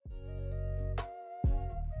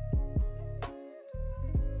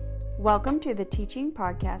Welcome to the teaching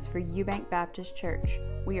podcast for Eubank Baptist Church.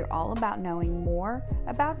 We are all about knowing more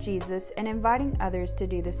about Jesus and inviting others to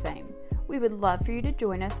do the same. We would love for you to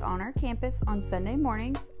join us on our campus on Sunday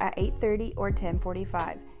mornings at 8:30 or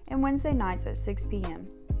 10:45 and Wednesday nights at 6 p.m.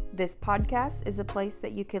 This podcast is a place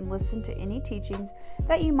that you can listen to any teachings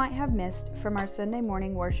that you might have missed from our Sunday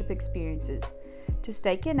morning worship experiences. To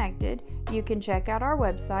stay connected, you can check out our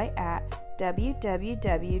website at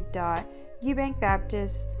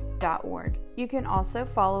www.eubankbaptist.org. You can also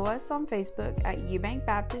follow us on Facebook at Eubank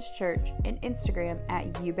Baptist Church and Instagram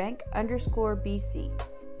at Eubank_BC.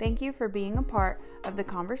 Thank you for being a part of the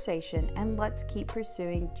conversation, and let's keep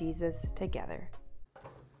pursuing Jesus together.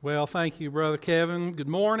 Well, thank you, Brother Kevin. Good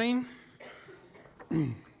morning.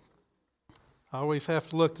 I always have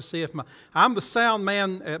to look to see if I'm the sound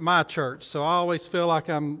man at my church, so I always feel like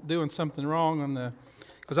I'm doing something wrong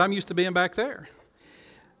because I'm used to being back there.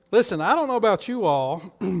 Listen, I don't know about you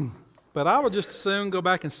all, but I would just as soon go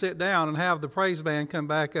back and sit down and have the praise band come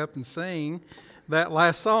back up and sing that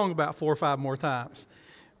last song about 4 or 5 more times.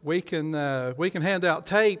 We can hand out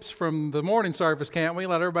tapes from the morning service, can't we?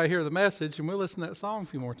 Let everybody hear the message, and we'll listen to that song a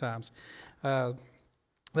few more times. That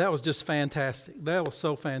was just fantastic. That was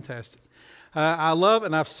so fantastic. I love,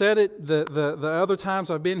 and I've said it the other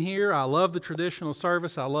times I've been here, I love the traditional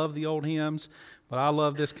service. I love the old hymns, but I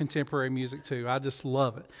love this contemporary music too. I just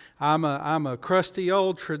love it. I'm a crusty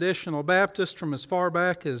old traditional Baptist from as far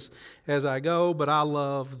back as I go, but I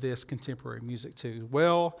love this contemporary music too.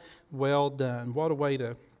 Well done. What a way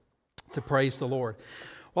to praise the Lord.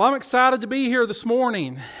 Well, I'm excited to be here this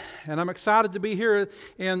morning, and I'm excited to be here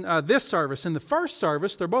in this service. In the first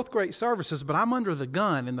service, they're both great services, but I'm under the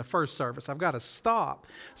gun in the first service. I've got to stop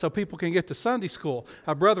so people can get to Sunday school.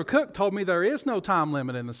 Brother Cook told me there is no time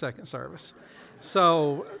limit in the second service.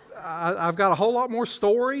 So I've got a whole lot more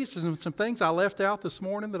stories and some things I left out this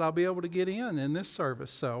morning that I'll be able to get in this service.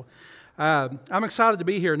 So I'm excited to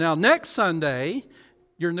be here. Now, next Sunday,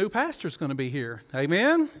 your new pastor's going to be here.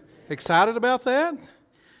 Amen? Excited about that?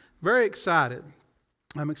 Very excited.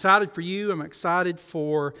 I'm excited for you. I'm excited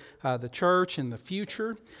for the church and the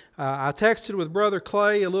future. I texted with Brother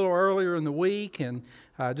Clay a little earlier in the week and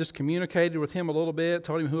just communicated with him a little bit,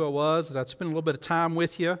 told him who I was, that I'd spend a little bit of time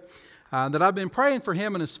with you, that I've been praying for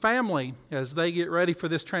him and his family as they get ready for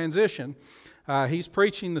this transition. He's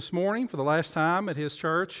preaching this morning for the last time at his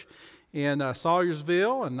church in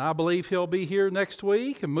Sawyersville, and I believe he'll be here next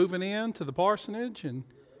week and moving in to the parsonage and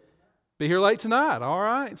be here late tonight. All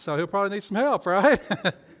right. So he'll probably need some help, right?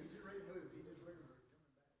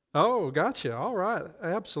 Oh, gotcha. All right.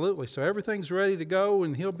 Absolutely. So everything's ready to go,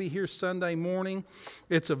 and he'll be here Sunday morning.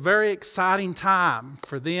 It's a very exciting time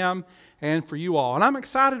for them and for you all. And I'm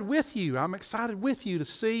excited with you. I'm excited with you to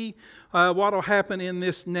see what will happen in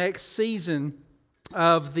this next season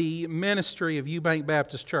of the ministry of Eubank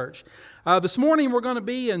Baptist Church. This morning we're going to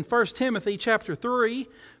be in 1 Timothy chapter 3,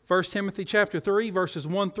 1 Timothy chapter 3, verses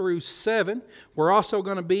 1 through 7. We're also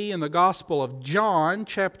going to be in the Gospel of John,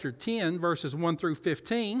 chapter 10, verses 1 through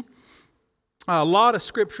 15. A lot of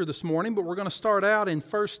scripture this morning, but we're going to start out in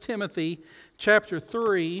 1 Timothy chapter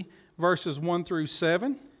 3, verses 1 through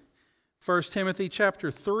 7. 1 Timothy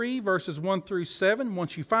chapter 3, verses 1 through 7.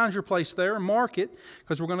 Once you find your place there, mark it,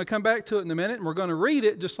 because we're going to come back to it in a minute, and we're going to read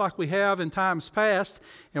it just like we have in times past.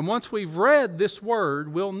 And once we've read this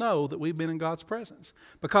word, we'll know that we've been in God's presence,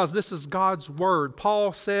 because this is God's word.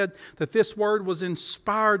 Paul said that this word was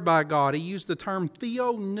inspired by God. He used the term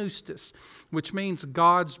theopneustos, which means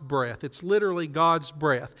God's breath. It's literally God's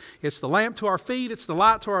breath. It's the lamp to our feet. It's the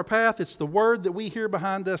light to our path. It's the word that we hear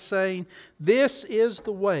behind us saying, "This is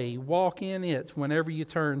the way, walk in it whenever you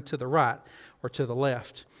turn to the right or to the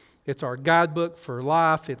left." It's our guidebook for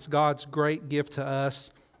life. It's God's great gift to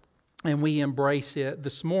us, and we embrace it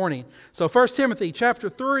this morning. So 1 Timothy chapter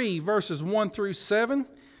 3, verses 1 through 7.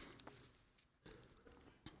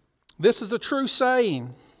 This is a true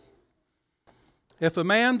saying. If a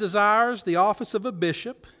man desires the office of a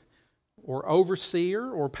bishop or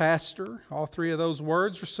overseer or pastor, all three of those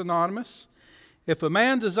words are synonymous. If a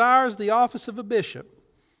man desires the office of a bishop,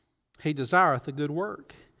 he desireth a good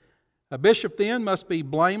work. A bishop then must be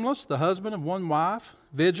blameless, the husband of one wife,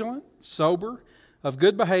 vigilant, sober, of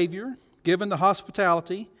good behavior, given to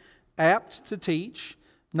hospitality, apt to teach,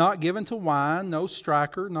 not given to wine, no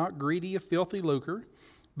striker, not greedy of filthy lucre,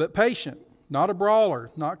 but patient, not a brawler,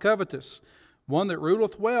 not covetous, one that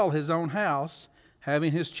ruleth well his own house,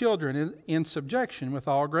 having his children in subjection with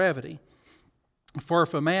all gravity. For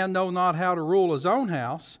if a man know not how to rule his own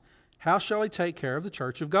house, how shall he take care of the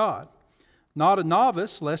church of God? Not a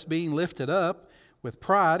novice, lest being lifted up with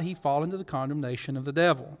pride he fall into the condemnation of the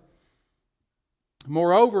devil.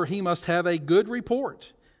 Moreover, he must have a good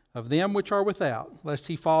report of them which are without, lest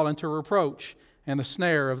he fall into reproach and the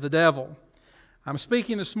snare of the devil. I'm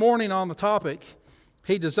speaking this morning on the topic,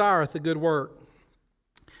 he desireth a good work.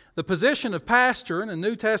 The position of pastor in a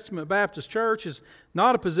New Testament Baptist church is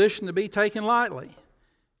not a position to be taken lightly.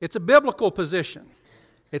 It's a biblical position.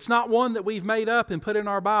 It's not one that we've made up and put in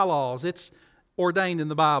our bylaws. It's ordained in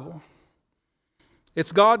the Bible.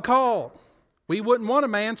 It's God called. We wouldn't want a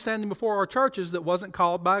man standing before our churches that wasn't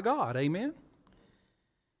called by God. Amen?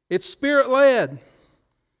 It's Spirit-led.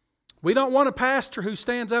 We don't want a pastor who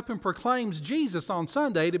stands up and proclaims Jesus on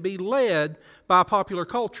Sunday to be led by popular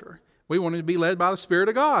culture. We want him to be led by the Spirit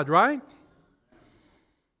of God, right?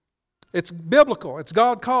 It's biblical, it's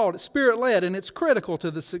God-called, it's Spirit-led, and it's critical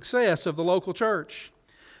to the success of the local church.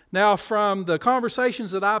 Now, from the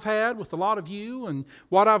conversations that I've had with a lot of you and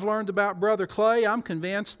what I've learned about Brother Clay, I'm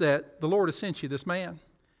convinced that the Lord has sent you this man.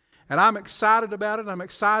 And I'm excited about it. I'm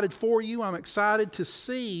excited for you. I'm excited to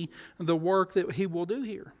see the work that he will do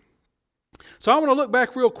here. So I want to look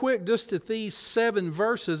back real quick just at these 7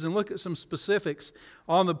 verses and look at some specifics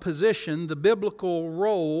on the position, the biblical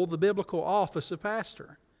role, the biblical office of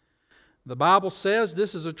pastor. The Bible says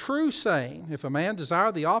this is a true saying. If a man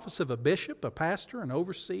desire the office of a bishop, a pastor, an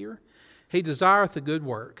overseer, he desireth a good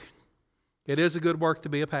work. It is a good work to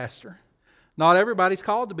be a pastor. Not everybody's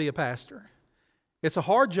called to be a pastor. It's a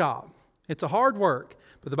hard job. It's a hard work.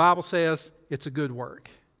 But the Bible says it's a good work.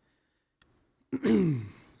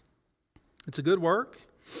 It's a good work.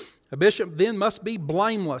 A bishop then must be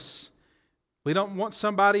blameless. We don't want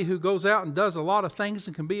somebody who goes out and does a lot of things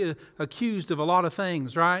and can be accused of a lot of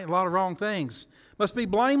things, right? A lot of wrong things. Must be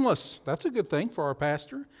blameless. That's a good thing for our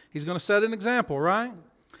pastor. He's going to set an example, right?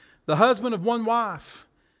 The husband of one wife.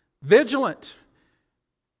 Vigilant.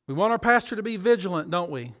 We want our pastor to be vigilant,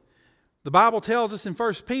 don't we? The Bible tells us in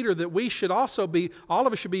 1 Peter that we should also be, all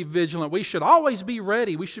of us should be vigilant. We should always be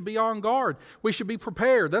ready. We should be on guard. We should be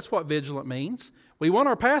prepared. That's what vigilant means. We want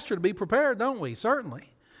our pastor to be prepared, don't we? Certainly.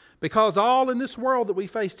 Because all in this world that we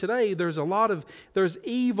face today, there's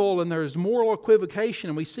evil and there's moral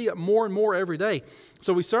equivocation, and we see it more and more every day.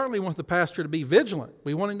 So we certainly want the pastor to be vigilant.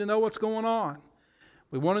 We want him to know what's going on.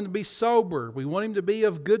 We want him to be sober. We want him to be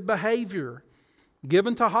of good behavior,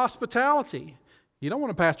 given to hospitality. You don't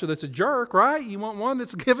want a pastor that's a jerk, right? You want one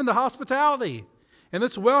that's given to hospitality and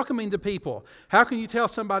that's welcoming to people. How can you tell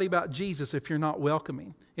somebody about Jesus if you're not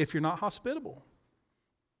welcoming, if you're not hospitable?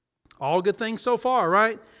 All good things so far,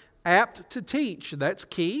 right? Apt to teach, that's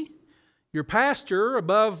key. Your pastor,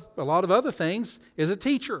 above a lot of other things, is a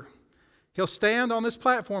teacher. He'll stand on this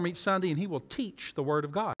platform each Sunday and he will teach the Word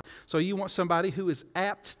of God. So you want somebody who is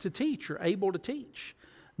apt to teach or able to teach.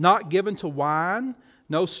 Not given to wine,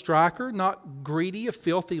 no striker, not greedy of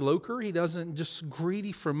filthy lucre. He doesn't just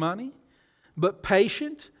greedy for money. But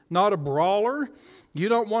patient, not a brawler. You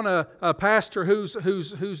don't want a pastor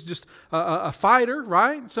who's just a fighter,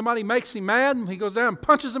 right? Somebody makes him mad and he goes down and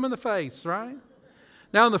punches him in the face, right?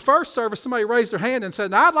 Now in the first service, somebody raised their hand and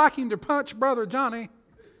said, I'd like him to punch Brother Johnny.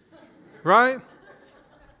 Right?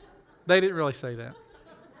 They didn't really say that.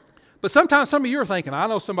 But sometimes some of you are thinking, I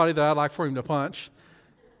know somebody that I'd like for him to punch.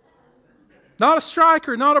 Not a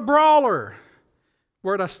striker, not a brawler.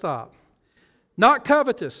 Where'd I stop? Not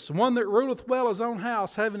covetous, one that ruleth well his own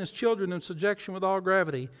house, having his children in subjection with all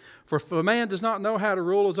gravity. For if a man does not know how to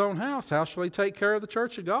rule his own house, how shall he take care of the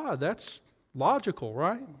church of God? That's logical,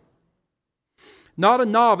 right? Not a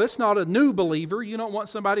novice, not a new believer. You don't want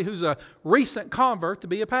somebody who's a recent convert to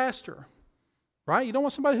be a pastor. Right? You don't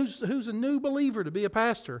want somebody who's a new believer to be a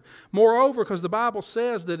pastor. Moreover, because the Bible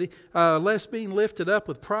says that lest being lifted up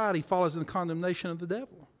with pride, he follows in the condemnation of the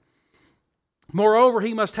devil. Moreover,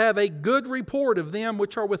 he must have a good report of them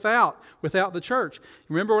which are without the church.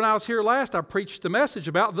 Remember when I was here last, I preached the message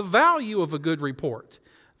about the value of a good report.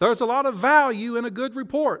 There's a lot of value in a good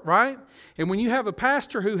report, right? And when you have a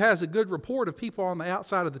pastor who has a good report of people on the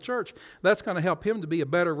outside of the church, that's going to help him to be a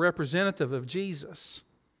better representative of Jesus.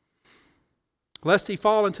 Lest he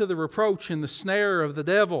fall into the reproach and the snare of the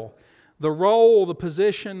devil. The role, the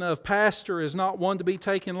position of pastor is not one to be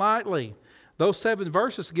taken lightly. Those 7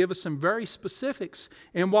 verses give us some very specifics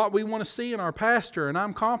in what we want to see in our pastor. And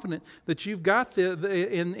I'm confident that you've got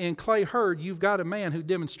in Clay Hurd, you've got a man who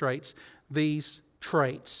demonstrates these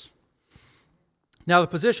traits. Now, the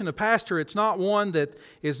position of pastor, it's not one that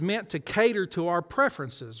is meant to cater to our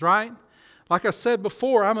preferences, right? Like I said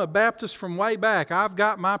before, I'm a Baptist from way back. I've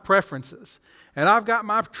got my preferences. And I've got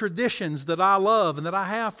my traditions that I love and that I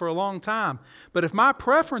have for a long time. But if my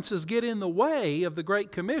preferences get in the way of the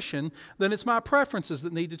Great Commission, then it's my preferences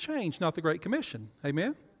that need to change, not the Great Commission.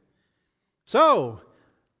 Amen? So,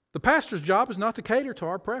 The pastor's job is not to cater to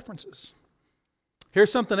our preferences.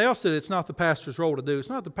 Here's something else that it's not the pastor's role to do. It's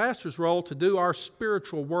not the pastor's role to do our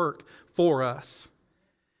spiritual work for us.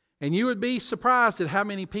 And you would be surprised at how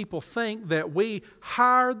many people think that we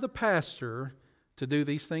hired the pastor to do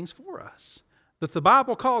these things for us, that the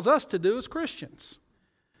Bible calls us to do as Christians.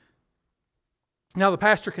 Now, the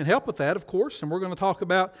pastor can help with that, of course, and we're going to talk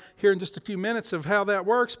about here in just a few minutes of how that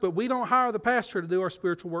works, but we don't hire the pastor to do our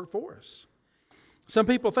spiritual work for us. Some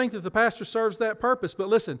people think that the pastor serves that purpose, but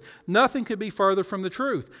listen, nothing could be further from the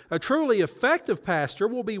truth. A truly effective pastor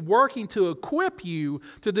will be working to equip you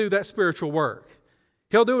to do that spiritual work.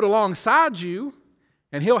 He'll do it alongside you,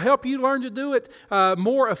 and he'll help you learn to do it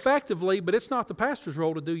more effectively, but it's not the pastor's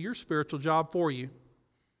role to do your spiritual job for you.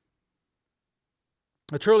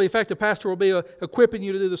 A truly effective pastor will be equipping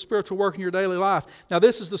you to do the spiritual work in your daily life. Now,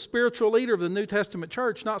 this is the spiritual leader of the New Testament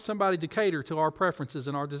church, not somebody to cater to our preferences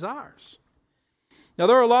and our desires. Now,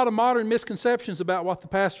 there are a lot of modern misconceptions about what the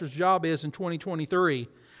pastor's job is in 2023.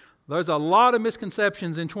 There's a lot of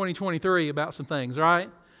misconceptions in 2023 about some things, right?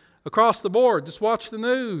 Across the board, just watch the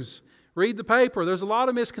news, read the paper. There's a lot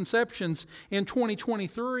of misconceptions in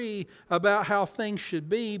 2023 about how things should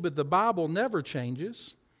be, but the Bible never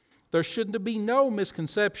changes. There should be no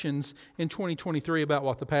misconceptions in 2023 about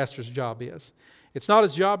what the pastor's job is. It's not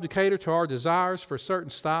his job to cater to our desires for a certain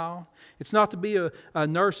style. It's not to be a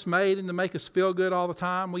nursemaid and to make us feel good all the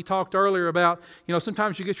time. We talked earlier about,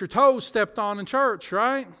 sometimes you get your toes stepped on in church,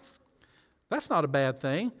 right? That's not a bad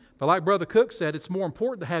thing. But like Brother Cook said, it's more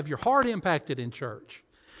important to have your heart impacted in church.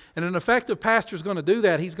 And an effective pastor is going to do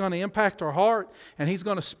that. He's going to impact our heart, and he's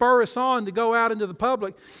going to spur us on to go out into the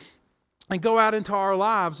public and go out into our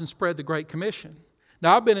lives and spread the Great Commission.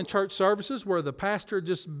 Now, I've been in church services where the pastor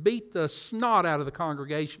just beat the snot out of the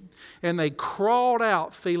congregation, and they crawled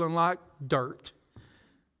out feeling like dirt.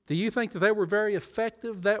 Do you think that they were very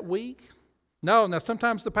effective that week? No. Now,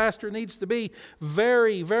 sometimes the pastor needs to be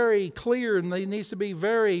very, very clear, and he needs to be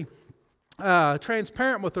very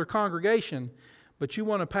transparent with their congregation. But you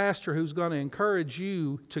want a pastor who's going to encourage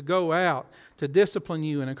you to go out, to discipline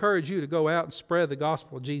you, and encourage you to go out and spread the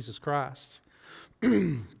gospel of Jesus Christ.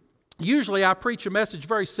 Usually I preach a message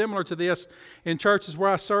very similar to this in churches where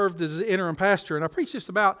I served as interim pastor. And I preach just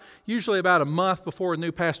usually about a month before a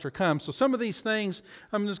new pastor comes. So some of these things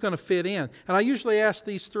I'm just going to fit in. And I usually ask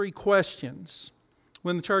these 3 questions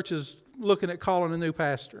when the church is looking at calling a new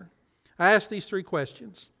pastor. I ask these 3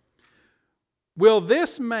 questions. Will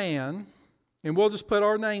this man... and we'll just put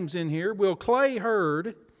our names in here. Will Clay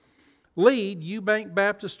Hurd lead Eubank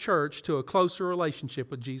Baptist Church to a closer relationship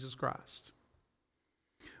with Jesus Christ?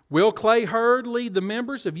 Will Clay Hurd lead the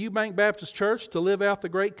members of Eubank Baptist Church to live out the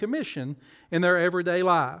Great Commission in their everyday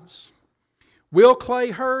lives? Will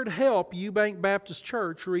Clay Hurd help Eubank Baptist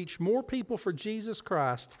Church reach more people for Jesus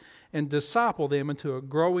Christ and disciple them into a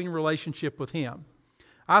growing relationship with Him?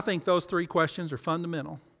 I think those 3 questions are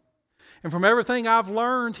fundamental. And from everything I've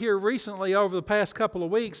learned here recently over the past couple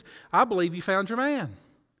of weeks, I believe you found your man.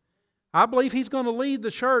 I believe he's going to lead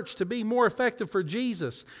the church to be more effective for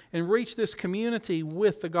Jesus and reach this community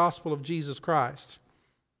with the gospel of Jesus Christ.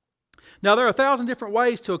 Now, there are 1,000 different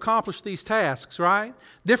ways to accomplish these tasks, right?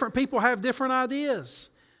 Different people have different ideas.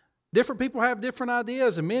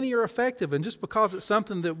 And many are effective. And just because it's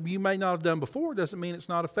something that you may not have done before doesn't mean it's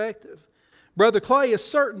not effective. Brother Clay is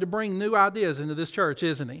certain to bring new ideas into this church,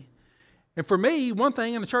 isn't he? And for me, one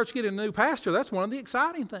thing in the church getting a new pastor, that's one of the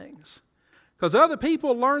exciting things. Because other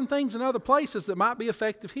people learn things in other places that might be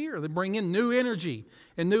effective here. They bring in new energy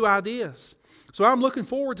and new ideas. So I'm looking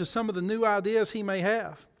forward to some of the new ideas he may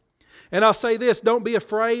have. And I'll say this, don't be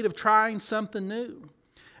afraid of trying something new.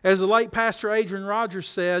 As the late Pastor Adrian Rogers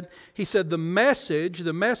said, he said, the message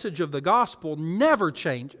of the gospel never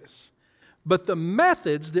changes. But the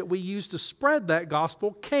methods that we use to spread that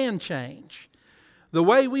gospel can change. The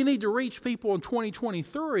way we need to reach people in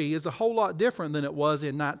 2023 is a whole lot different than it was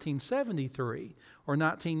in 1973 or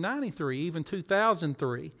 1993, even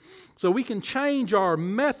 2003. So we can change our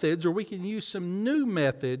methods, or we can use some new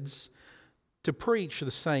methods to preach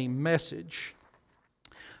the same message.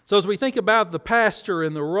 So as we think about the pastor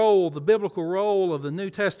and the biblical role of the New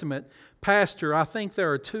Testament pastor, I think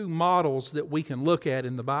there are 2 models that we can look at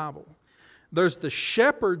in the Bible. There's the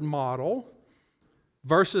shepherd model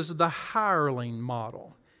versus the hireling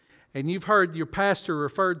model. And you've heard your pastor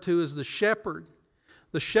referred to as the shepherd.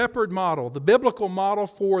 The shepherd model. The biblical model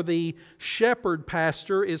for the shepherd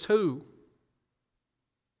pastor is who?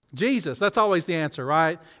 Jesus. That's always the answer,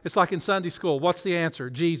 right? It's like in Sunday school. What's the answer?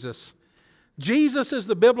 Jesus. Jesus is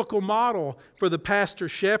the biblical model for the pastor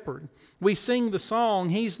shepherd. We sing the song,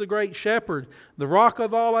 He's the great shepherd, the rock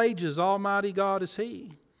of all ages, Almighty God is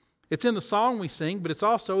He. It's in the song we sing, but it's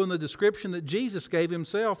also in the description that Jesus gave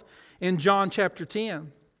himself in John chapter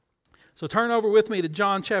 10. So turn over with me to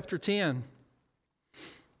John chapter 10.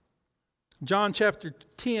 John chapter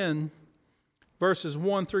 10, verses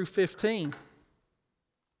 1 through 15.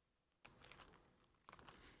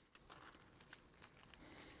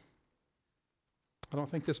 I don't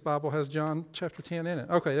think this Bible has John chapter 10 in it.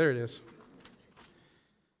 Okay, there it is.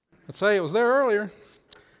 I'd say it was there earlier.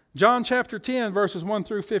 John chapter 10, verses 1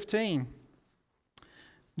 through 15.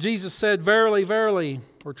 Jesus said, Verily, verily,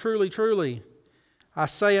 or truly, truly, I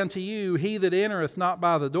say unto you, he that entereth not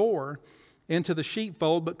by the door into the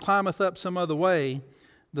sheepfold, but climbeth up some other way,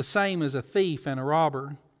 the same is a thief and a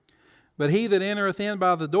robber. But he that entereth in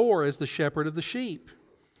by the door is the shepherd of the sheep.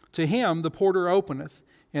 To him the porter openeth,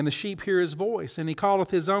 and the sheep hear his voice, and he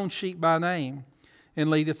calleth his own sheep by name, and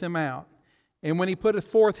leadeth them out. And when he putteth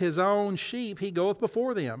forth his own sheep, he goeth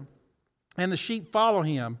before them. And the sheep follow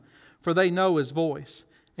him, for they know his voice.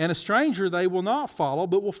 And a stranger they will not follow,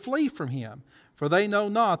 but will flee from him, for they know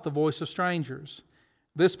not the voice of strangers.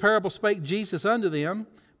 This parable spake Jesus unto them,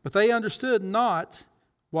 but they understood not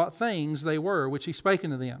what things they were, which he spake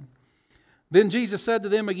unto them. Then Jesus said to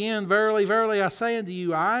them again, Verily, verily, I say unto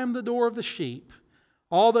you, I am the door of the sheep.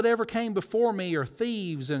 All that ever came before me are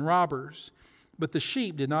thieves and robbers, but the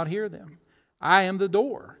sheep did not hear them. I am the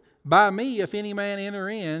door. By me, if any man enter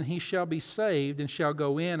in, he shall be saved, and shall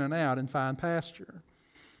go in and out and find pasture.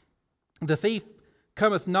 The thief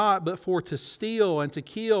cometh not but for to steal and to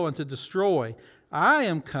kill and to destroy. I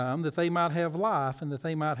am come that they might have life, and that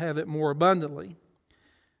they might have it more abundantly.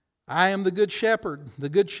 I am the good shepherd. The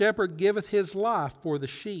good shepherd giveth his life for the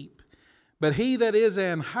sheep. But he that is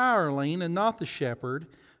an hireling, and not the shepherd,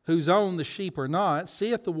 whose own the sheep are not,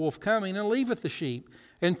 seeth the wolf coming, and leaveth the sheep,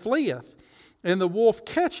 and fleeth. And the wolf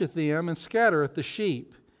catcheth them, and scattereth the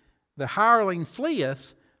sheep. The hireling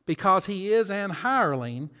fleeth, because he is an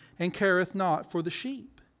hireling, and careth not for the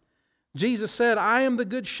sheep. Jesus said, I am the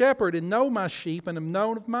good shepherd, and know my sheep, and am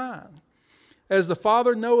known of mine. As the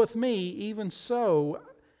Father knoweth me, even so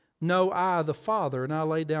know I the Father, and I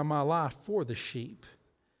lay down my life for the sheep.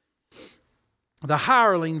 The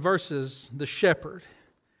hireling versus the shepherd.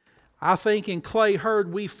 I think in Clay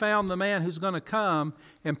Hurd we found the man who's going to come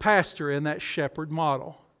and pastor in that shepherd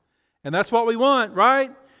model. And that's what we want, right?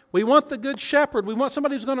 We want the good shepherd. We want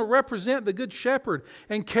somebody who's going to represent the good shepherd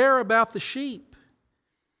and care about the sheep.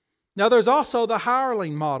 Now there's also the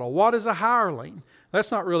hireling model. What is a hireling? That's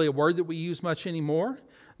not really a word that we use much anymore.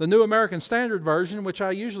 The New American Standard Version, which I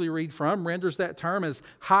usually read from, renders that term as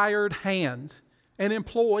hired hand, an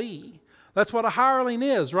employee. That's what a hireling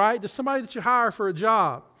is, right? Just somebody that you hire for a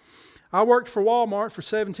job. I worked for Walmart for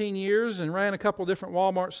 17 years and ran a couple different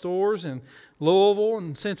Walmart stores in Louisville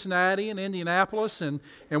and Cincinnati and Indianapolis, and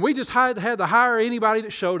we just had to hire anybody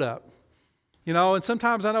that showed up. You know, and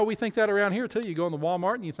sometimes I know we think that around here too. You go in the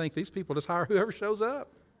Walmart and you think these people just hire whoever shows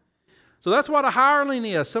up. So that's what a hireling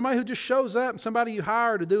is, somebody who just shows up, somebody you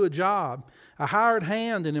hire to do a job, a hired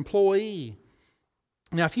hand, an employee.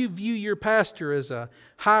 Now, if you view your pastor as a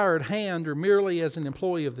hired hand or merely as an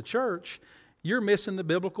employee of the church, you're missing the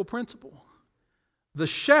biblical principle. The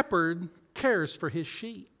shepherd cares for his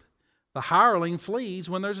sheep. The hireling flees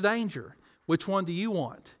when there's danger. Which one do you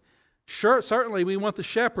want? Sure, certainly we want the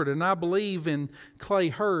shepherd, and I believe in Clay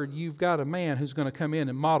Hurd, you've got a man who's going to come in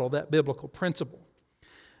and model that biblical principle.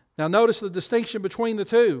 Now, notice the distinction between the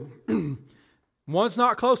two. One's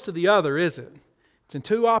not close to the other, is it? It's in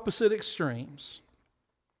two opposite extremes.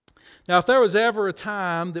 Now, if there was ever a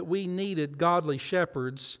time that we needed godly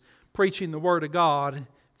shepherds preaching the Word of God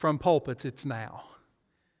from pulpits, it's now.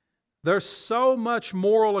 There's so much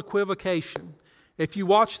moral equivocation. If you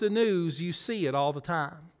watch the news, you see it all the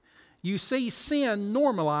time. You see sin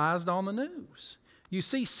normalized on the news. You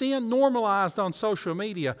see sin normalized on social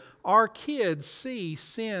media. Our kids see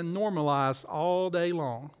sin normalized all day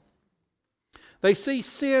long. They see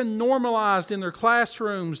sin normalized in their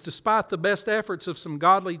classrooms despite the best efforts of some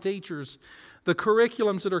godly teachers. The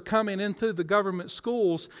curriculums that are coming into the government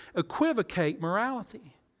schools equivocate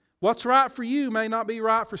morality. What's right for you may not be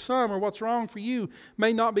right for some, or what's wrong for you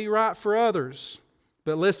may not be right for others.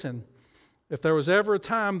 But listen, if there was ever a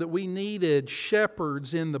time that we needed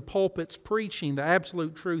shepherds in the pulpits preaching the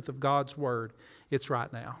absolute truth of God's Word, it's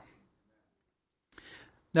right now.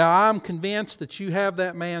 Now, I'm convinced that you have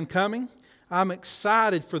that man coming. I'm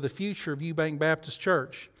excited for the future of Eubank Baptist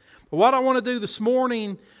Church. But what I want to do this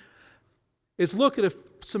morning is look at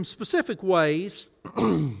some specific ways.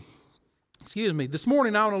 This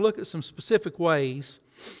morning I want to look at some specific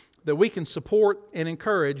ways that we can support and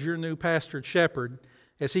encourage your new pastored shepherd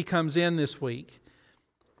as he comes in this week.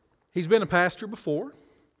 He's been a pastor before.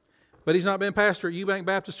 but he's not been pastor at Eubank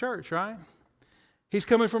Baptist Church, right? He's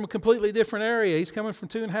coming from a completely different area. He's coming from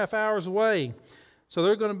 2.5 hours away. So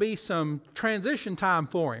there's going to be some transition time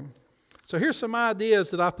for him. So here's some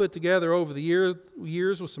ideas that I've put together over the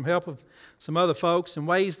years with some help of some other folks and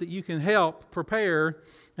ways that you can help prepare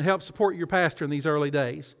and help support your pastor in these early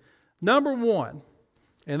days. Number one,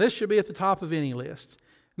 and this should be at the top of any list,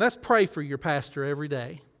 and that's pray for your pastor every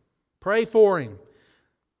day. Pray for him.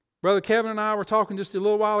 Brother Kevin and I were talking just a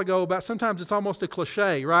little while ago about sometimes it's almost a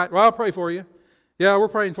cliche, right? Well, I'll pray for you. Yeah, we're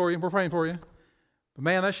praying for you. We're praying for you. But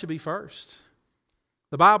man, that should be first.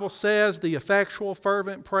 The Bible says the effectual,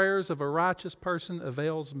 fervent prayers of a righteous person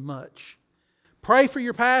avails much. Pray for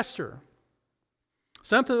your pastor.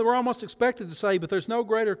 Something that we're almost expected to say, but there's no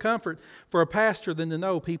greater comfort for a pastor than to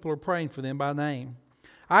know people are praying for them by name.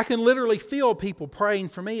 I can literally feel people praying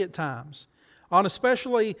for me at times. On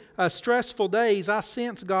especially stressful days, I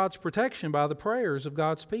sense God's protection by the prayers of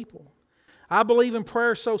God's people. I believe in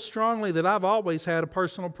prayer so strongly that I've always had a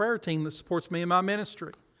personal prayer team that supports me in my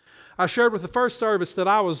ministry. I shared with the first service that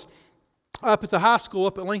I was up at the high school,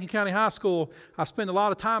 up at Lincoln County High School. I spend a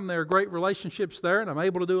lot of time there, great relationships there, and I'm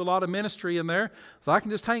able to do a lot of ministry in there. So I can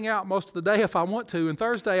just hang out most of the day if I want to. And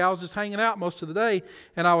Thursday, I was just hanging out most of the day,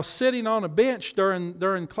 and I was sitting on a bench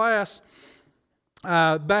during class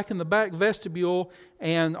back in the back vestibule,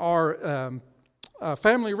 and our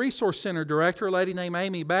Family Resource Center director, a lady named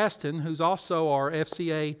Amy Baston, who's also our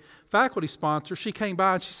FCA faculty sponsor, she came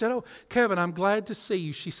by and she said, "Oh, Kevin, I'm glad to see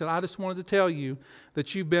you." She said, "I just wanted to tell you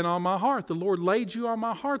that you've been on my heart. The Lord laid you on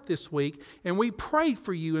my heart this week, and we prayed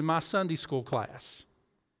for you in my Sunday school class."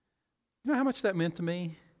 You know how much that meant to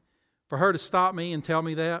me? For her to stop me and tell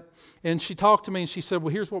me that. And she talked to me and she said,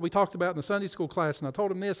 "Well, here's what we talked about in the Sunday school class, and I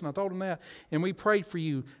told him this and I told him that, and we prayed for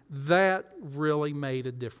you." That really made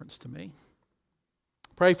a difference to me.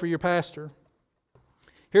 Pray for your pastor.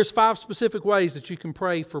 Here's 5 specific ways that you can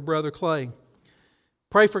pray for Brother Clay.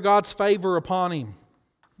 Pray for God's favor upon him.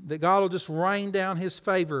 That God will just rain down His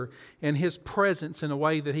favor and His presence in a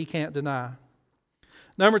way that he can't deny.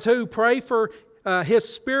 Number 2, pray for his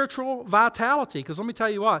spiritual vitality. Because let me tell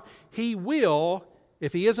you what, he will,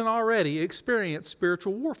 if he isn't already, experience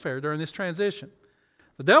spiritual warfare during this transition.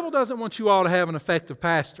 The devil doesn't want you all to have an effective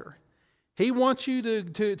pastor. He wants you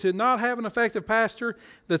to not have an effective pastor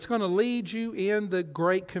that's going to lead you in the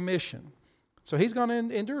Great Commission. So he's going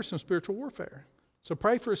to endure some spiritual warfare. So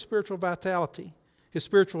pray for his spiritual vitality, his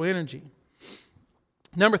spiritual energy.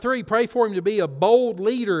 Number 3, pray for him to be a bold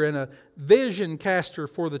leader and a vision caster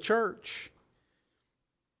for the church.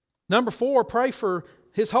 Number 4, pray for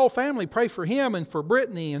his whole family. Pray for him and for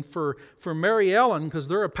Brittany and for Mary Ellen, because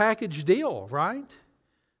they're a package deal, right?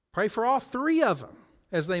 Pray for all 3 of them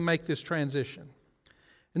as they make this transition.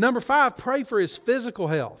 And number 5, pray for his physical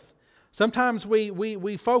health. Sometimes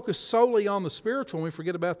we focus solely on the spiritual and we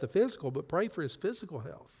forget about the physical, but pray for his physical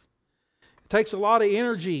health. It takes a lot of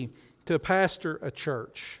energy to pastor a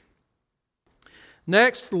church.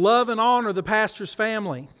 Next, love and honor the pastor's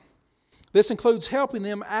family. This includes helping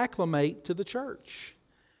them acclimate to the church,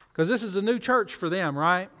 because this is a new church for them,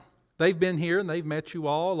 right? They've been here and they've met you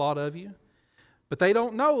all, a lot of you. But they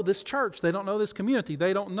don't know this church. They don't know this community.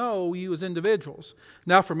 They don't know you as individuals.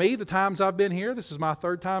 Now for me, the times I've been here, this is my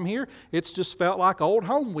 3rd time here, it's just felt like old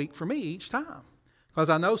home week for me each time. Because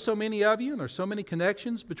I know so many of you and there's so many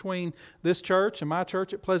connections between this church and my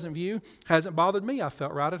church at Pleasant View. Hasn't bothered me. I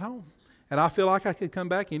felt right at home. And I feel like I could come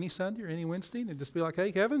back any Sunday or any Wednesday and just be like,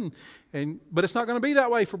 "Hey, Kevin." But it's not going to be that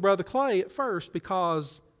way for Brother Clay at first,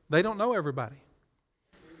 because they don't know everybody.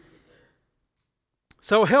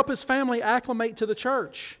 So help his family acclimate to the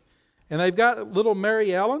church. And they've got little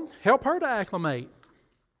Mary Ellen. Help her to acclimate.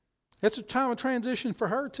 It's a time of transition for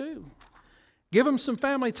her too. Give them some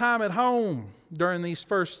family time at home during these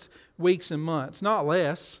first weeks and months, not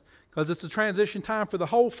less, because it's a transition time for the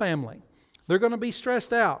whole family. They're going to be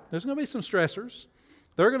stressed out. There's going to be some stressors.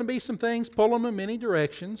 There are going to be some things pulling them in many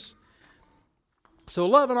directions. So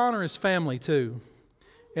love and honor his family too.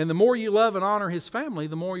 And the more you love and honor his family,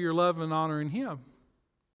 the more you're loving and honoring him.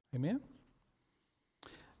 Amen?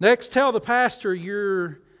 Next, tell the pastor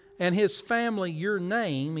and his family your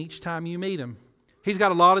name each time you meet him. He's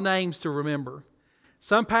got a lot of names to remember.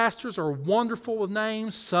 Some pastors are wonderful with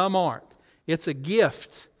names, some aren't. It's a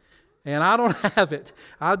gift, and I don't have it.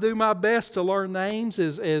 I do my best to learn names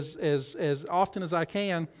as often as I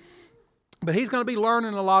can, but he's going to be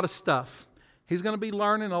learning a lot of stuff. He's going to be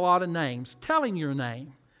learning a lot of names. Tell him your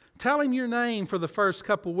name. Tell him your name for the first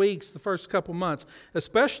couple weeks, the first couple months,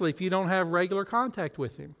 especially if you don't have regular contact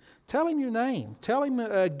with him. Tell him your name. Tell him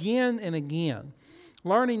again and again.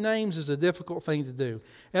 Learning names is a difficult thing to do.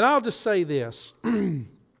 And I'll just say this.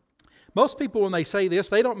 Most people, when they say this,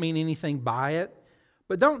 they don't mean anything by it.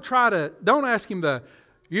 But don't ask him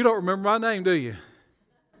you don't remember my name, do you?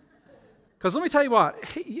 Because let me tell you what,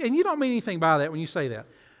 and you don't mean anything by that when you say that.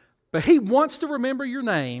 But he wants to remember your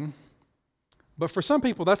name. But for some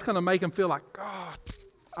people, that's going to make them feel like, oh,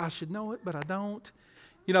 I should know it, but I don't.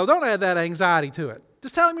 Don't add that anxiety to it.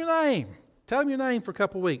 Just tell him your name. Tell him your name for a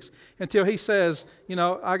couple weeks until he says,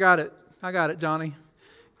 I got it, Johnny.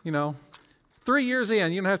 3 years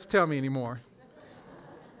in, you don't have to tell me anymore.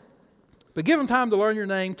 But give him time to learn your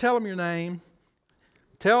name. Tell him your name.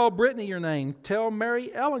 Tell Brittany your name. Tell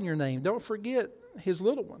Mary Ellen your name. Don't forget his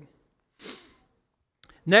little one.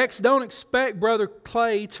 Next, don't expect Brother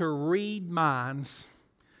Clay to read minds.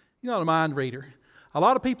 You're not a mind reader. A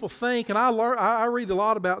lot of people think, and I read a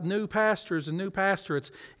lot about new pastors and new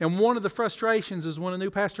pastorates, and one of the frustrations is when a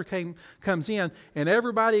new pastor comes in, and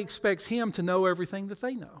everybody expects him to know everything that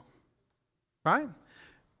they know. Right?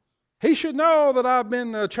 He should know that I've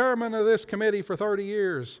been the chairman of this committee for 30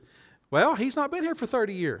 years. Well, he's not been here for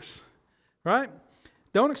 30 years. Right?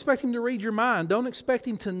 Don't expect him to read your mind. Don't expect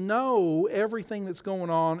him to know everything that's going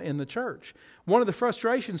on in the church. One of the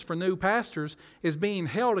frustrations for new pastors is being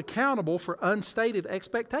held accountable for unstated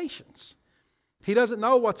expectations. He doesn't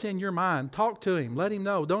know what's in your mind. Talk to him. Let him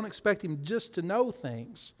know. Don't expect him just to know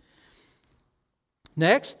things.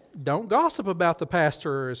 Next, don't gossip about the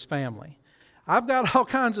pastor or his family. I've got all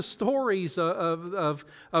kinds of stories of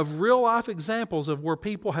real-life examples of where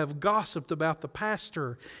people have gossiped about the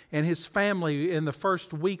pastor and his family in the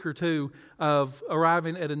first week or two of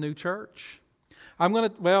arriving at a new church.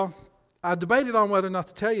 I debated on whether or not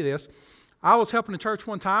to tell you this. I was helping a church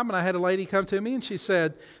one time, and I had a lady come to me, and she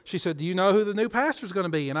said, do you know who the new pastor is going to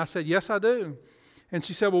be? And I said, yes, I do. And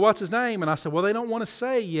she said, well, what's his name? And I said, well, they don't want to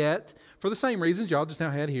say yet for the same reasons y'all just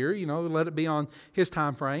now had here, let it be on his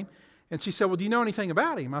time frame. And she said, well, do you know anything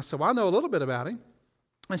about him? I said, well, I know a little bit about him.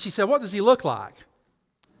 And she said, what does he look like?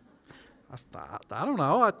 I don't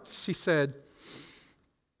know. She said,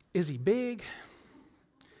 is he big?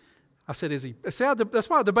 I said, is he? See, that's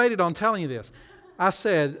why I debated on telling you this. I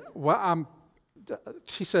said,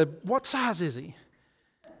 she said, what size is he?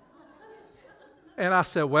 And I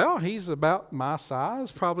said, well, he's about my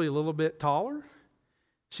size, probably a little bit taller.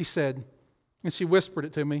 She said, and she whispered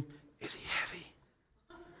it to me, is he heavy?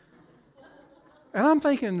 And I'm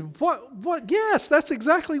thinking, what? Yes, that's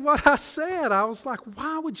exactly what I said. I was like,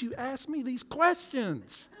 why would you ask me these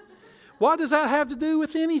questions? What does that have to do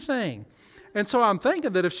with anything? And so I'm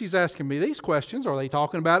thinking that if she's asking me these questions, are they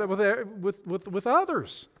talking about it with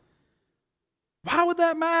others? Why would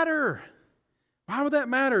that matter? Why would that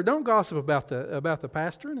matter? Don't gossip about the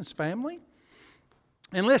pastor and his family.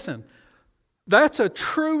 And listen, that's a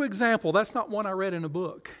true example. That's not one I read in a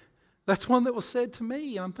book. That's one that was said to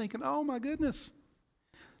me. And I'm thinking, oh my goodness.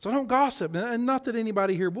 So don't gossip. And not that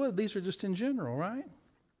anybody here would. These are just in general, right?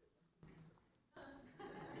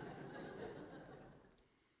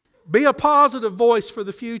 Be a positive voice for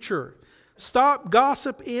the future. Stop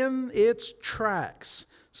gossip in its tracks.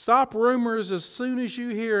 Stop rumors as soon as you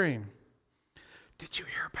hear him. Did you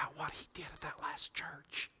hear about what he did at that last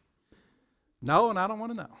church? No, and I don't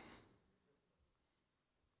want to know.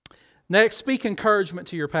 Next, speak encouragement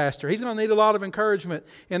to your pastor. He's going to need a lot of encouragement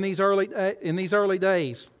in these early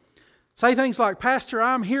days. Say things like, Pastor,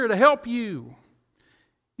 I'm here to help you.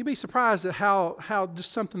 You'd be surprised at how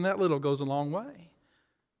just something that little goes a long way.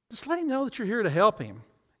 Just let him know that you're here to help him.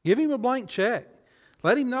 Give him a blank check.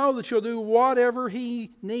 Let him know that you'll do whatever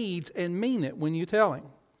he needs and mean it when you tell him.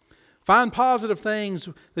 Find positive things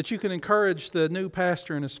that you can encourage the new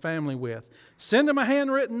pastor and his family with. Send him a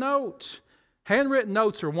handwritten note. Handwritten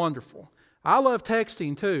notes are wonderful. I love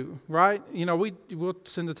texting too, right? We'll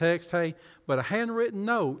send a text, hey, but a handwritten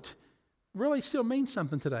note really still means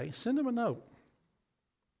something today. Send them a note.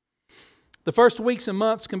 The first weeks and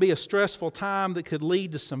months can be a stressful time that could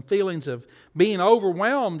lead to some feelings of being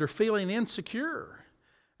overwhelmed or feeling insecure.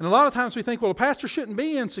 And a lot of times we think, well, a pastor shouldn't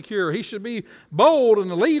be insecure. He should be bold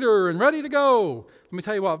and a leader and ready to go. Let me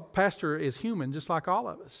tell you what, a pastor is human just like all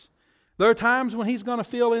of us. There are times when he's going to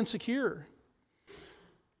feel insecure.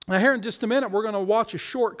 Now here in just a minute, we're going to watch a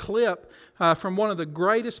short clip from one of the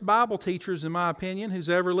greatest Bible teachers, in my opinion, who's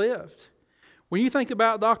ever lived. When you think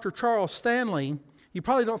about Dr. Charles Stanley, you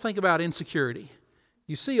probably don't think about insecurity.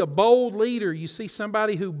 You see a bold leader. You see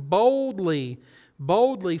somebody who boldly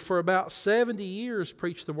for about 70 years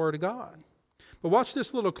preached the Word of God. But watch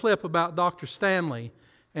this little clip about Dr. Stanley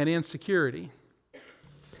and insecurity.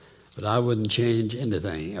 But I wouldn't change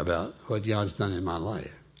anything about what God's done in my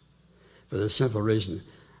life. For the simple reason,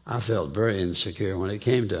 I felt very insecure. When it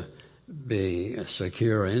came to being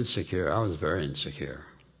secure or insecure, I was very insecure.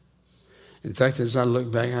 In fact, as I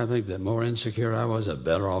look back, I think the more insecure I was, the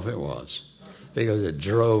better off it was. Because it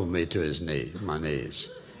drove me to my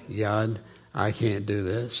knees. God, I can't do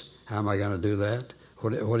this. How am I going to do that?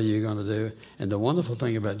 What are you going to do? And the wonderful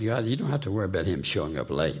thing about God, you don't have to worry about him showing up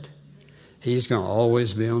late. He's going to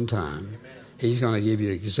always be on time. He's going to give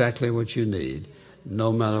you exactly what you need.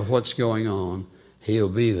 No matter what's going on, he'll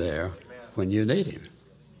be there when you need him.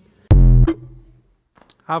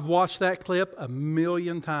 I've watched that clip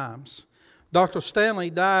 1,000,000 times. Dr. Stanley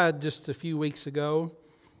died just a few weeks ago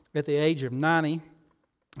at the age of 90.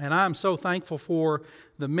 And I'm so thankful for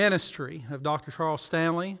the ministry of Dr. Charles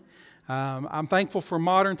Stanley. I'm thankful for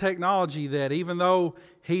modern technology that even though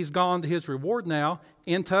he's gone to his reward now,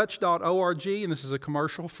 intouch.org, and this is a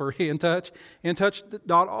commercial for InTouch,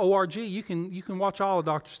 intouch.org, you can watch all of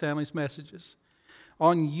Dr. Stanley's messages.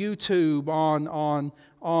 On YouTube, on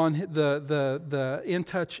the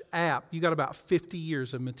InTouch app, you got about 50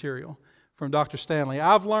 years of material from Dr. Stanley.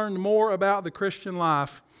 I've learned more about the Christian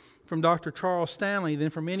life from Dr. Charles Stanley than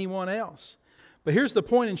from anyone else. But here's the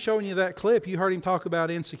point in showing you that clip. You heard him talk about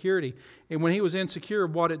insecurity. And when he was insecure,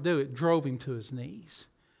 what it do? It drove him to his knees.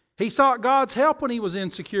 He sought God's help when he was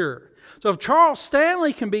insecure. So if Charles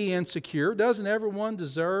Stanley can be insecure, doesn't everyone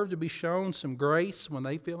deserve to be shown some grace when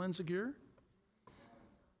they feel insecure?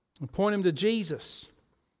 And point him to Jesus.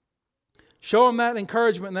 Show them that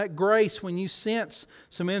encouragement and that grace when you sense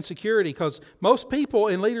some insecurity. Because most people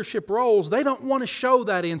in leadership roles, they don't want to show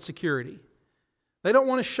that insecurity. They don't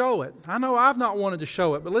want to show it. I know I've not wanted to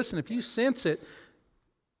show it. But listen, if you sense it,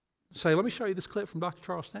 say, let me show you this clip from Dr.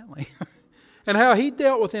 Charles Stanley. And how he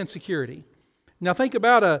dealt with insecurity. Now think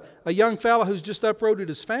about a young fellow who's just uprooted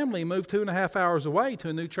his family and moved 2.5 hours away to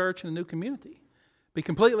a new church and a new community. It'd be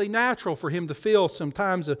completely natural for him to feel some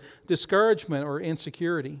times of discouragement or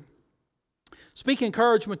insecurity. Speak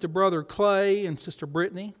encouragement to Brother Clay and Sister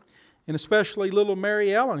Brittany, and especially little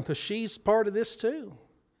Mary Ellen, because she's part of this too.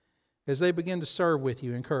 As they begin to serve with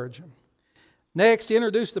you, encourage them. Next,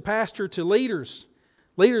 introduce the pastor to leaders.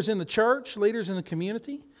 Leaders in the church, leaders in the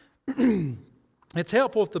community. It's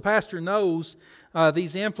helpful if the pastor knows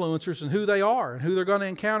these influencers and who they are and who they're going to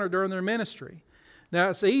encounter during their ministry. Now,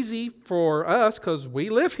 it's easy for us because we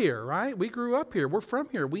live here, right? We grew up here. We're from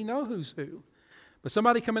here. We know who's who. But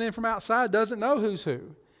somebody coming in from outside doesn't know who's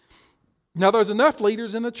who. Now, there's enough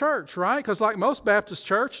leaders in the church, right? Because like most Baptist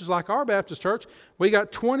churches, like our Baptist church, we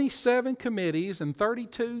got 27 committees and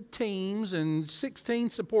 32 teams and 16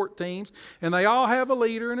 support teams, and they all have a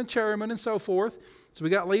leader and a chairman and so forth. So we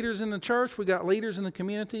got leaders in the church, we got leaders in the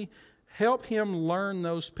community. Help him learn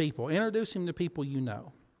those people. Introduce him to people you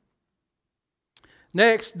know.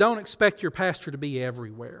 Next, don't expect your pastor to be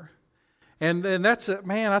everywhere. And that's,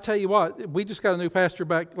 man, I tell you what, we just got a new pastor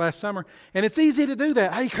back last summer, and it's easy to do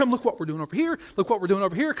that. Hey, come look what we're doing over here. Look what we're doing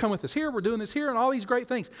over here. Come with us here. We're doing this here, and all these great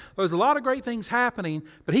things. There's a lot of great things happening,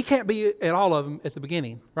 but he can't be at all of them at the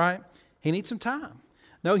beginning, right? He needs some time.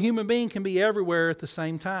 No human being can be everywhere at the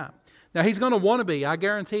same time. Now, he's going to want to be. I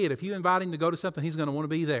guarantee it. If you invite him to go to something, he's going to want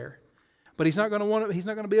to be there. But he's not going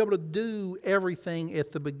to be able to do everything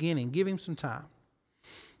at the beginning. Give him some time.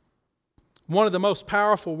 One of the most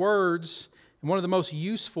powerful words and one of the most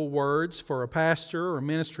useful words for a pastor or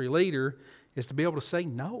ministry leader is to be able to say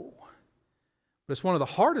no. But it's one of the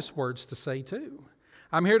hardest words to say too.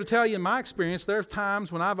 I'm here to tell you in my experience, there are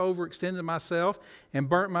times when I've overextended myself and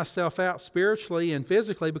burnt myself out spiritually and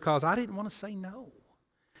physically because I didn't want to say no.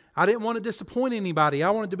 I didn't want to disappoint anybody. I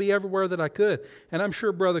wanted to be everywhere that I could. And I'm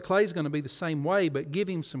sure Brother Clay's going to be the same way, but give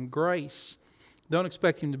him some grace. Don't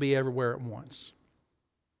expect him to be everywhere at once.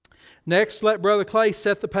 Next, let Brother Clay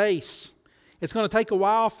set the pace. It's going to take a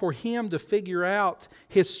while for him to figure out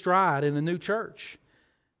his stride in a new church.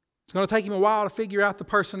 It's going to take him a while to figure out the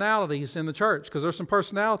personalities in the church, because there's some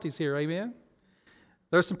personalities here, amen?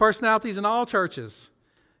 There's some personalities in all churches.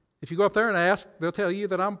 If you go up there and ask, they'll tell you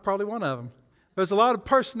that I'm probably one of them. There's a lot of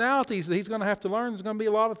personalities that he's going to have to learn. There's going to be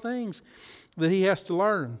a lot of things that he has to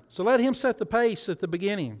learn. So let him set the pace at the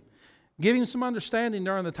beginning. Give him some understanding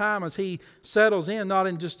during the time as he settles in, not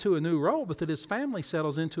in just to a new role, but that his family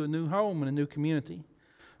settles into a new home and a new community.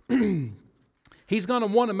 He's going to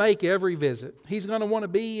want to make every visit. He's going to want to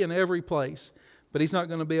be in every place, but he's not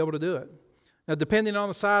going to be able to do it. Now, depending on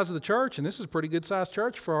the size of the church, and this is a pretty good sized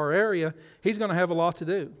church for our area, he's going to have a lot to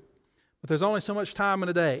do. But there's only so much time in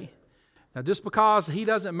a day. Now, just because he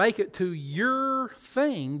doesn't make it to your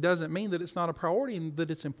thing doesn't mean that it's not a priority and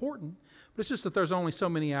that it's important. But it's just that there's only so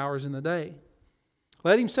many hours in the day.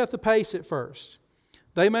 Let him set the pace at first.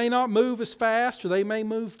 They may not move as fast, or they may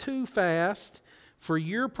move too fast for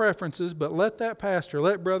your preferences, but let that pastor,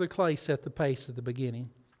 let Brother Clay set the pace at the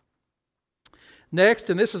beginning. Next,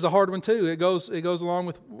 and this is a hard one too, it goes along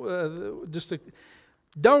with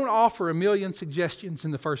don't offer a million suggestions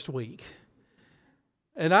in the first week.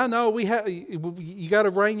 And I know you got to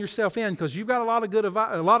rein yourself in because you've got a lot of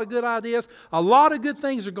good ideas. A lot of good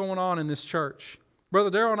things are going on in this church. Brother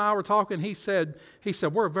Darrell and I were talking. He said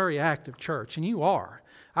we're a very active church, and you are.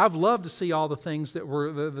 I've loved to see all the things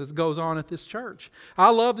that goes on at this church. I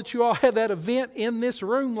love that you all had that event in this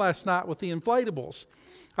room last night with the inflatables.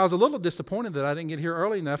 I was a little disappointed that I didn't get here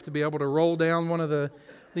early enough to be able to roll down one of the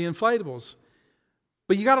inflatables.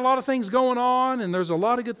 But you got a lot of things going on, and there's a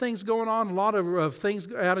lot of good things going on, a lot of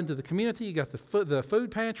things out into the community. You got the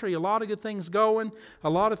food pantry, a lot of good things going, a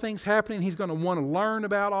lot of things happening. He's going to want to learn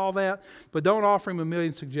about all that, but don't offer him a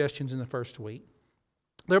million suggestions in the first week.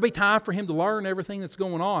 There'll be time for him to learn everything that's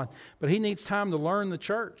going on, but he needs time to learn the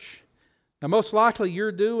church. Now, most likely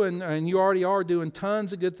you're doing, and you already are doing,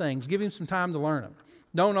 tons of good things. Give him some time to learn them.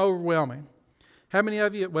 Don't overwhelm him. How many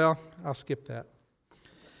of you, well, I'll skip that.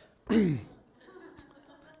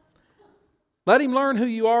 Let him learn who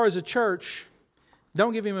you are as a church.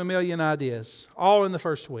 Don't give him a million ideas, all in the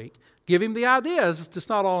first week. Give him the ideas, it's just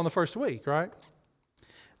not all in the first week, right?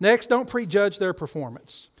 Next, don't prejudge their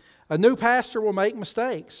performance. A new pastor will make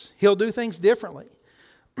mistakes. He'll do things differently.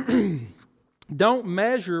 Don't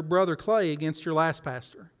measure Brother Clay against your last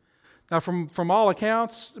pastor. Now, from all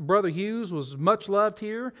accounts, Brother Hughes was much loved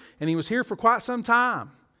here, and he was here for quite some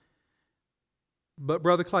time. But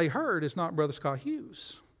Brother Clay Hurd is not Brother Scott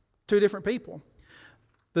Hughes. Two different people.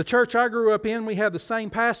 The church I grew up in, we had the same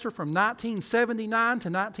pastor from 1979 to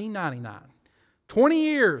 1999. 20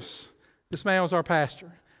 years, this man was our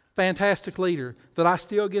pastor. Fantastic leader that I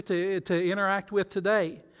still get to interact with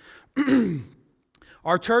today.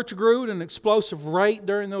 Our church grew at an explosive rate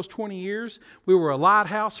during those 20 years. We were a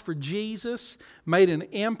lighthouse for Jesus, made an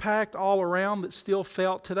impact all around that still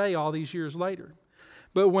felt today all these years later.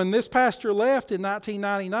 But when this pastor left in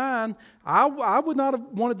 1999, I would not have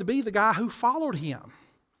wanted to be the guy who followed him.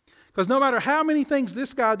 Because no matter how many things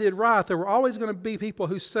this guy did right, there were always going to be people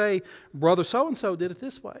who say, Brother so-and-so did it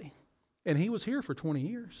this way. And he was here for 20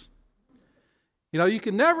 years. You know, you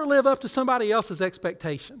can never live up to somebody else's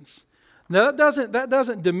expectations. Now, that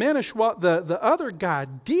doesn't diminish what the other guy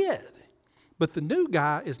did. But the new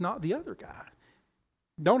guy is not the other guy.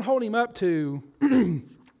 Don't hold him up to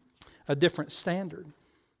a different standard.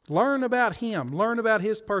 Learn about him. Learn about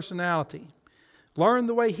his personality. Learn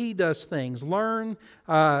the way he does things. Learn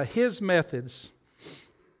his methods.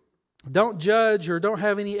 Don't judge or don't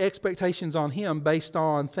have any expectations on him based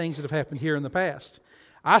on things that have happened here in the past.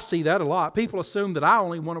 I see that a lot. People assume that I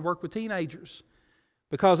only want to work with teenagers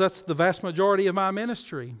because that's the vast majority of my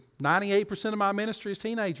ministry. 98% of my ministry is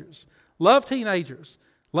teenagers. Love teenagers.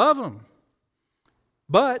 Love them.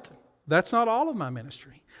 But that's not all of my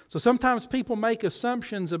ministry. So sometimes people make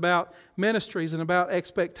assumptions about ministries and about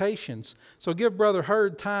expectations. So give Brother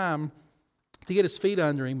Hurd time to get his feet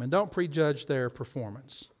under him and don't prejudge their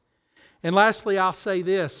performance. And lastly, I'll say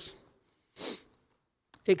this.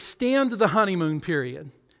 Extend the honeymoon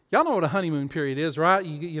period. Y'all know what a honeymoon period is, right?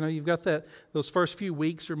 You know, you've got those first few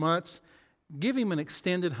weeks or months. Give him an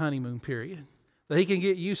extended honeymoon period. That he can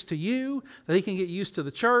get used to you, that he can get used to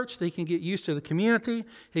the church, that he can get used to the community,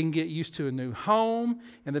 he can get used to a new home,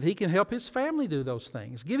 and that he can help his family do those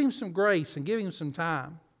things. Give him some grace and give him some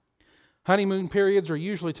time. Honeymoon periods are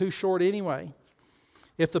usually too short anyway.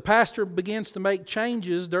 If the pastor begins to make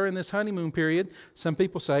changes during this honeymoon period, some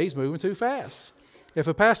people say he's moving too fast. If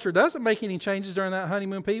a pastor doesn't make any changes during that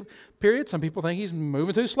honeymoon period, some people think he's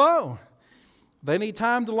moving too slow. They need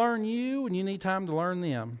time to learn you, and you need time to learn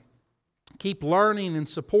them. Keep learning and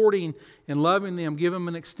supporting and loving them. Give them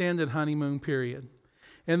an extended honeymoon period.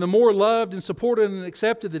 And the more loved and supported and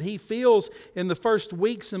accepted that he feels in the first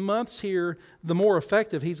weeks and months here, the more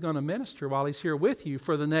effective he's going to minister while he's here with you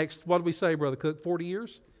for the next, what did we say, Brother Cook, 40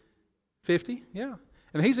 years? 50? Yeah.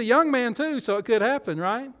 And he's a young man too, so it could happen,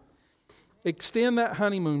 right? Extend that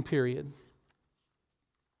honeymoon period.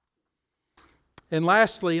 And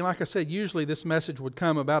lastly, like I said, usually this message would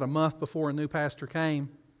come about a month before a new pastor came.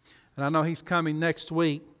 And I know he's coming next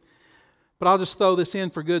week. But I'll just throw this in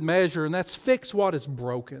for good measure, and that's fix what is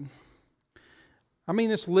broken. I mean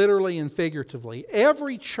this literally and figuratively.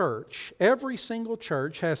 Every church, every single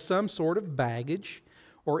church has some sort of baggage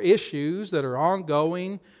or issues that are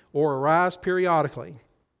ongoing or arise periodically.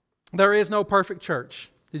 There is no perfect church.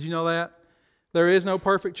 Did you know that? There is no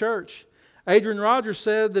perfect church. Adrian Rogers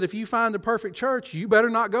said that if you find a perfect church, you better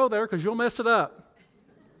not go there because you'll mess it up.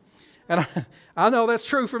 And I know that's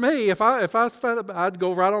true for me. If I found it, I'd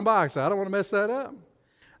go right on by. So I don't want to mess that up.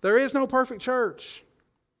 There is no perfect church.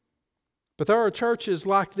 But there are churches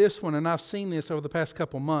like this one, and I've seen this over the past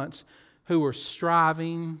couple months, who are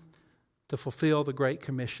striving to fulfill the Great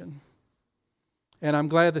Commission. And I'm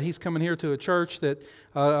glad that he's coming here to a church that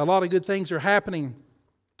a lot of good things are happening.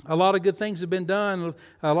 A lot of good things have been done.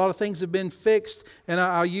 A lot of things have been fixed. And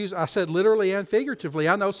I said literally and figuratively,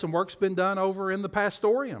 I know some work's been done over in the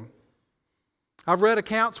pastorium. I've read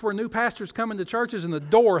accounts where new pastors come into churches and the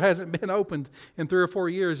door hasn't been opened in 3 or 4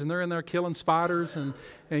 years, and they're in there killing spiders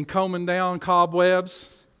and combing down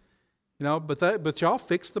cobwebs. You know, but y'all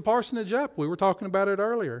fixed the parsonage up. We were talking about it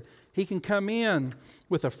earlier. He can come in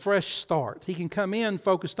with a fresh start. He can come in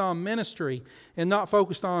focused on ministry and not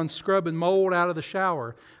focused on scrubbing mold out of the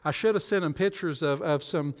shower. I should have sent him pictures of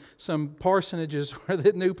some parsonages where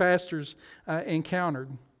the new pastors encountered.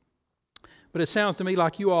 But it sounds to me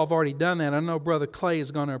like you all have already done that. I know Brother Clay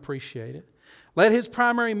is going to appreciate it. Let his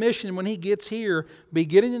primary mission when he gets here be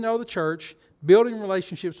getting to know the church, building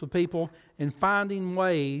relationships with people, and finding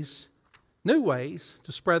ways, new ways,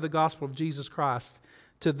 to spread the gospel of Jesus Christ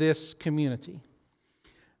to this community.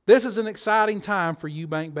 This is an exciting time for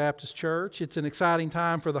Eubank Baptist Church. It's an exciting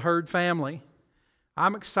time for the Hurd family.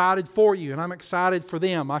 I'm excited for you, and I'm excited for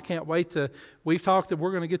them. I can't wait we've talked that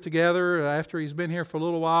we're going to get together after he's been here for a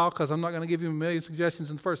little while, because I'm not going to give him a million suggestions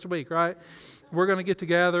in the first week, right? We're going to get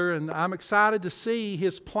together, and I'm excited to see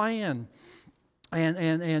his plan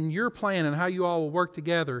and your plan and how you all will work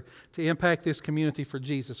together to impact this community for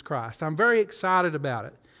Jesus Christ. I'm very excited about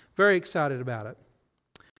it. Very excited about it.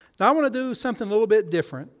 Now, I want to do something a little bit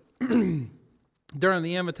different during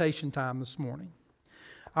the invitation time this morning.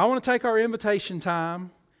 I want to take our invitation time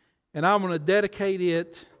and I want to dedicate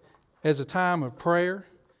it as a time of prayer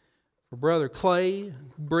for Brother Clay,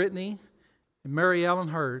 Brittany, and Mary Ellen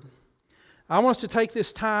Hurd. I want us to take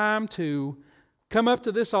this time to come up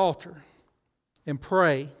to this altar and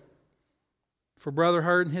pray for Brother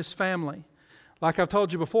Hurd and his family. Like I've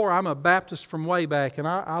told you before, I'm a Baptist from way back, and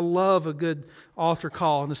I love a good altar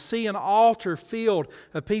call. And to see an altar filled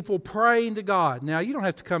of people praying to God. Now, you don't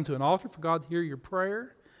have to come to an altar for God to hear your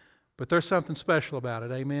prayer, but there's something special about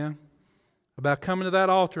it, amen? About coming to that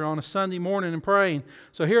altar on a Sunday morning and praying.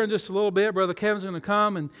 So here in just a little bit, Brother Kevin's going to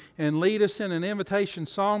come and lead us in an invitation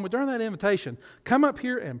song. But during that invitation, come up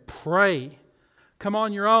here and pray. Come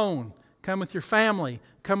on your own. Come with your family.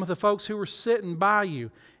 Come with the folks who are sitting by you.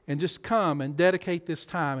 And just come and dedicate this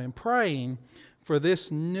time in praying for this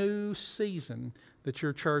new season that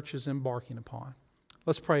your church is embarking upon.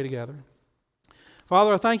 Let's pray together.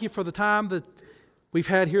 Father, I thank you for the time that we've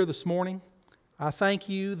had here this morning. I thank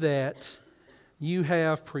you that you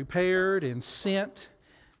have prepared and sent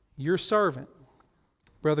your servant,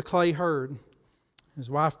 Brother Clay Hurd, his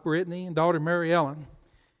wife Brittany, and daughter Mary Ellen,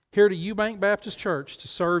 here to Eubank Baptist Church to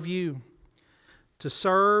serve you, to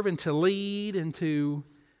serve and to lead and to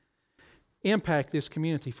impact this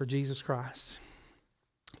community for Jesus Christ.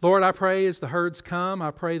 Lord, I pray as the Hurds come, I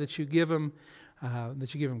pray that you give them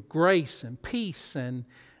grace and peace and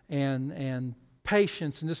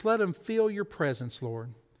patience, and just let them feel your presence,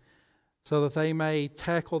 Lord, so that they may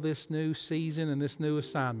tackle this new season and this new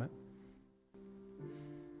assignment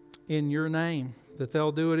in your name, that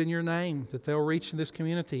they'll do it in your name, that they'll reach this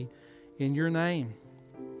community in your name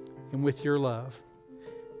and with your love.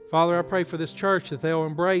 Father, I pray for this church that they'll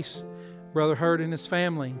embrace Brother Hurd and his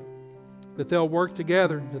family, that they'll work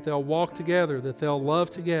together, that they'll walk together, that they'll love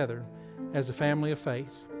together as a family of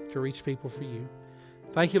faith to reach people for you.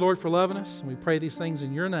 Thank you, Lord, for loving us, and we pray these things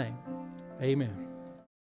in your name. Amen.